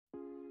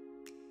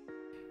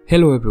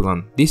Hello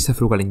everyone, this is the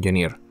Frugal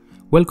Engineer.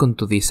 Welcome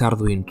to this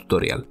Arduino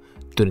tutorial.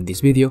 During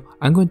this video,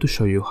 I'm going to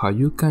show you how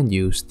you can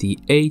use the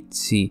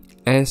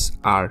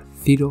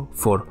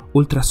HC-SR04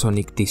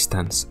 ultrasonic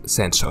distance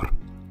sensor.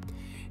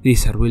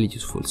 This is a really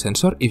useful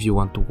sensor if you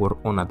want to work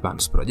on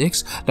advanced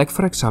projects, like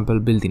for example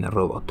building a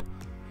robot.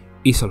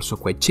 It's also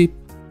quite cheap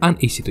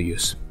and easy to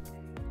use.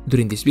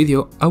 During this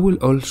video, I will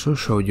also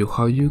show you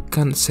how you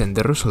can send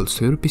the results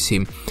to your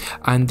PC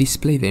and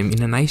display them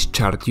in a nice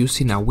chart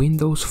using a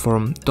Windows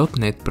Form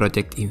 .NET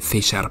project in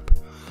C#.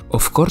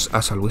 Of course,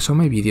 as always on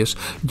my videos,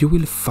 you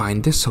will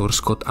find the source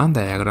code and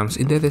diagrams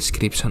in the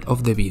description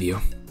of the video.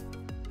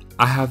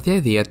 I have the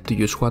idea to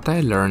use what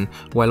I learned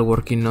while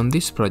working on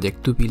this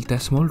project to build a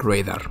small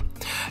radar,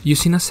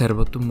 using a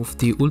servo to move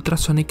the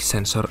ultrasonic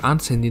sensor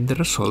and sending the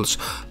results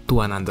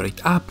to an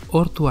Android app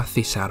or to a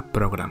C#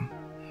 program.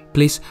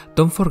 Please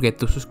don't forget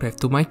to subscribe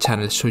to my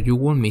channel so you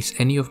won't miss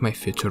any of my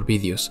future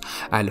videos.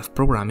 I love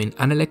programming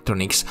and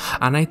electronics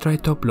and I try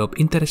to upload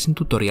interesting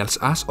tutorials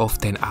as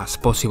often as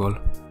possible.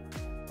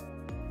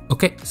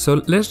 Okay,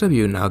 so let's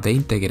review now the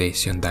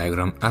integration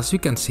diagram. As you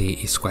can see,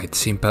 it's quite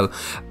simple,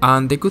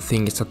 and the good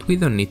thing is that we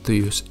don't need to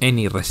use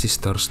any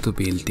resistors to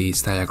build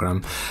this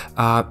diagram.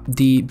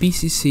 The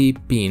VCC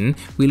pin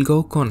will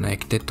go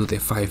connected to the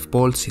 5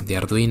 volts in the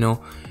Arduino,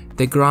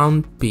 the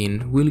ground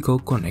pin will go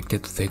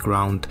connected to the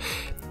ground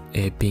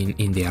pin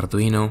in the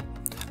Arduino,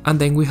 and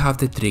then we have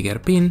the trigger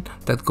pin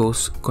that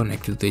goes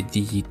connected to the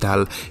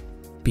digital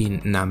pin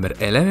number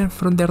 11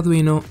 from the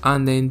Arduino,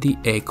 and then the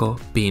echo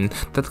pin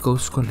that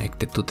goes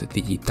connected to the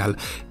digital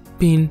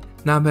pin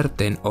number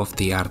 10 of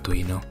the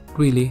Arduino.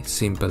 Really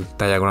simple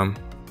diagram.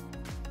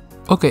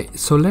 Okay,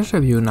 so let's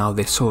review now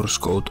the source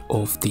code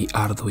of the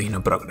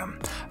Arduino program.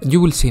 You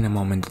will see in a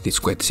moment that it's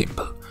quite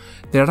simple.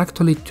 There are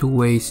actually two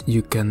ways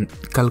you can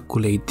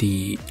calculate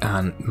the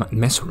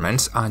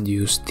measurements and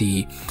use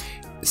the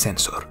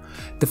sensor.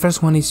 The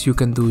first one is you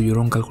can do your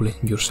own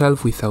calculation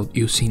yourself without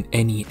using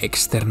any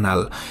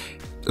external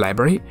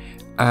library.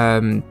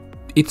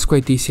 It's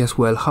quite easy as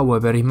well,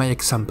 however in my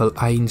example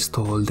I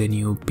installed the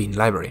new pin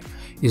library.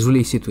 It's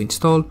really easy to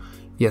install.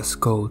 Just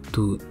go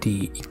to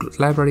the include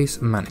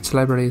libraries, manage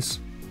libraries.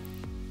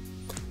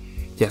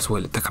 Just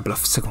wait a couple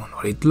of seconds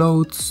while it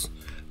loads.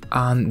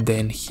 And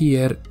then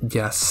here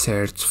just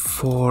search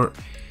for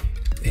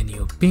the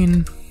new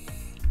pin.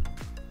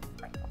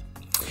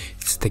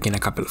 It's taking a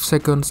couple of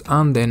seconds,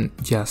 and then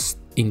just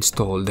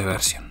install the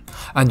version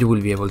and you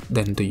will be able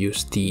then to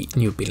use the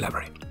new pin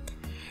library.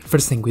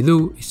 First thing we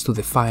do is to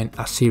define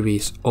a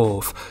series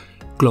of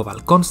global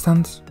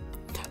constants.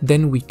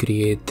 Then we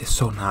create the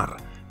sonar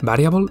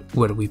variable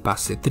where we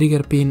pass the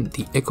trigger pin,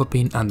 the echo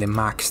pin and the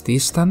max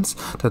distance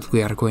that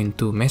we are going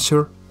to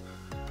measure.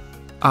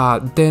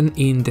 Then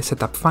in the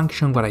setup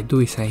function, what I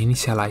do is I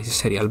initialize the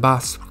serial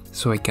bus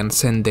so I can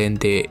send then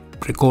the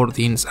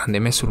recordings and the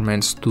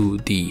measurements to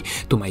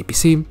my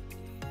PC.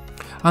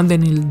 And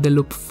then in the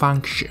loop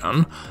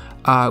function,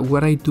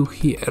 what I do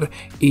here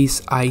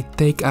is I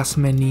take as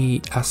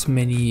many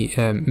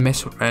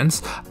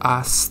measurements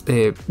as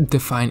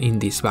defined in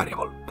this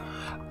variable,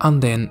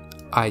 and then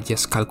I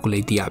just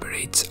calculate the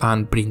average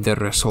and bring the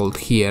result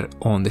here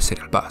on the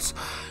serial bus.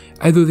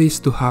 I do this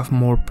to have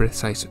more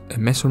precise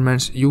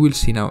measurements. You will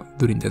see now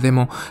during the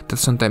demo that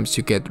sometimes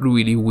you get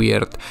really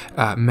weird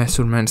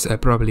measurements,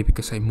 probably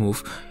because I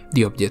move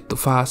the object too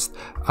fast,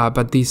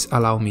 but this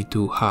allows me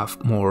to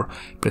have more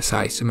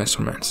precise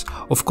measurements.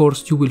 Of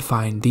course, you will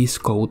find this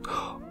code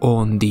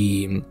on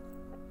the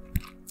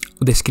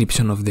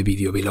description of the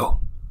video below.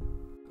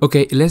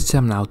 Okay, let's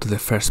jump now to the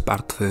first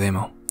part of the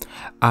demo.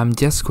 I'm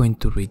just going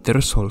to read the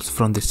results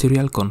from the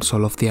serial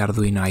console of the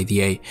Arduino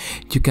IDE.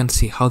 You can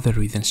see how the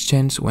readings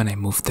change when I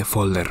move the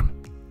folder.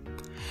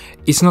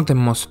 It's not the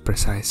most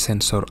precise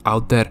sensor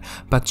out there,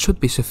 but should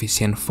be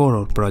sufficient for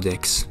our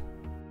projects.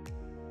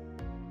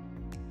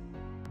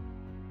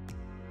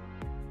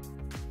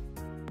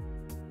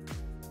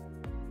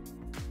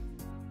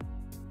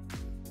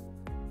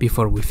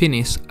 Before we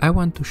finish, I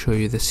want to show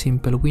you the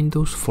simple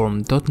Windows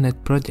Form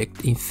 .NET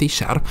project in C#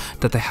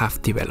 that I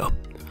have developed.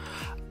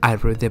 I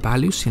read the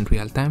values in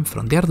real time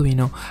from the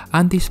Arduino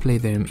and display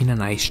them in a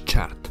nice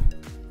chart.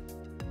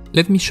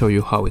 Let me show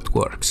you how it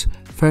works.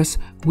 First,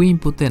 we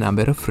input the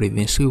number of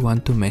readings we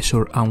want to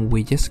measure and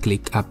we just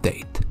click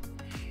update.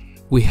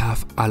 We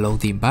have a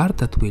loading bar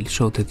that will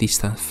show the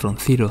distance from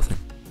 0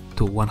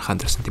 to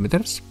 100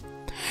 centimeters.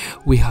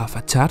 We have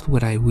a chart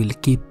where I will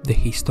keep the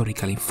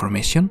historical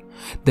information.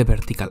 The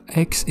vertical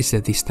X is the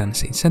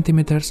distance in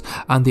centimeters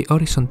and the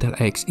horizontal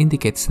X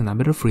indicates the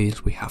number of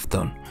readings we have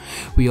done.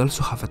 We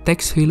also have a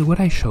text field where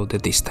I show the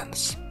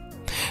distance.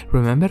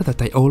 Remember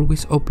that I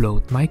always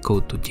upload my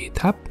code to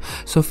GitHub,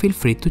 so feel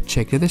free to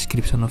check the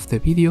description of the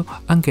video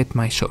and get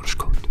my source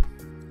code.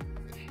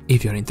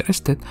 If you're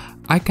interested,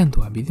 I can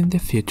do a video in the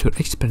future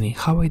explaining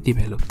how I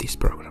developed this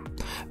program,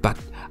 but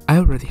I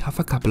already have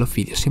a couple of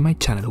videos in my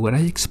channel where I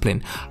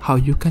explain how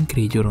you can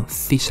create your own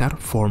C#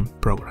 form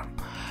program.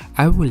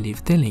 I will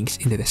leave the links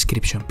in the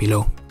description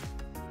below.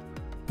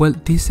 Well,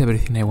 this is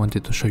everything I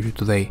wanted to show you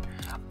today.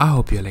 I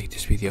hope you liked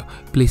this video.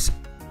 Please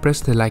press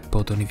the like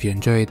button if you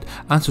enjoy it,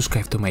 and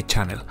subscribe to my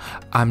channel.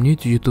 I'm new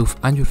to YouTube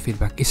and your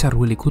feedback is a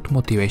really good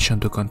motivation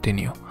to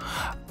continue.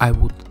 I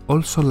would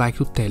also like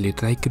to tell you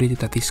that I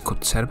created a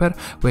Discord server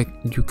where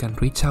you can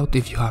reach out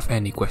if you have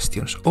any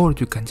questions, or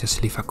you can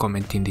just leave a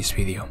comment in this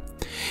video.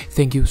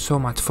 Thank you so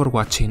much for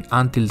watching.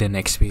 Until the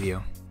next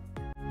video.